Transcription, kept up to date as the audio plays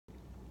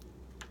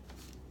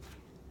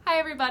Hi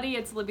everybody,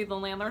 it's Libby the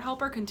Landlord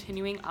Helper,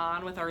 continuing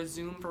on with our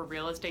Zoom for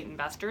Real Estate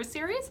Investors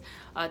series.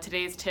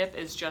 Today's tip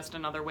is just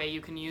another way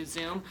you can use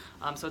Zoom.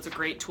 So it's a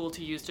great tool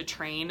to use to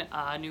train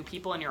new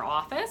people in your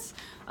office.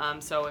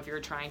 So if you're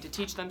trying to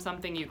teach them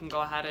something, you can go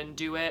ahead and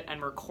do it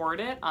and record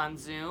it on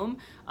Zoom,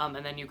 and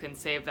then you can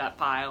save that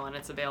file, and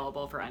it's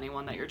available for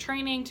anyone that you're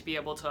training to be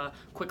able to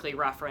quickly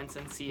reference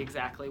and see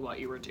exactly what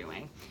you were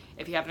doing.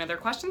 If you have any other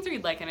questions or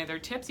you'd like any other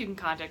tips, you can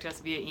contact us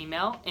via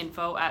email,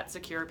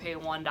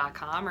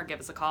 info@securepay1.com, or give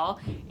us a call,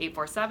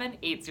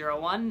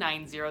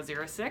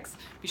 847-801-9006.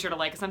 Be sure to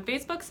like us on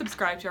Facebook,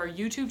 subscribe to our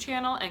YouTube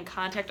channel, and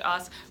contact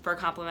us for a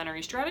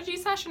complimentary strategy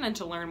session and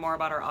to learn more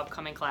about our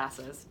upcoming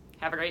classes.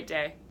 Have a great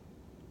day.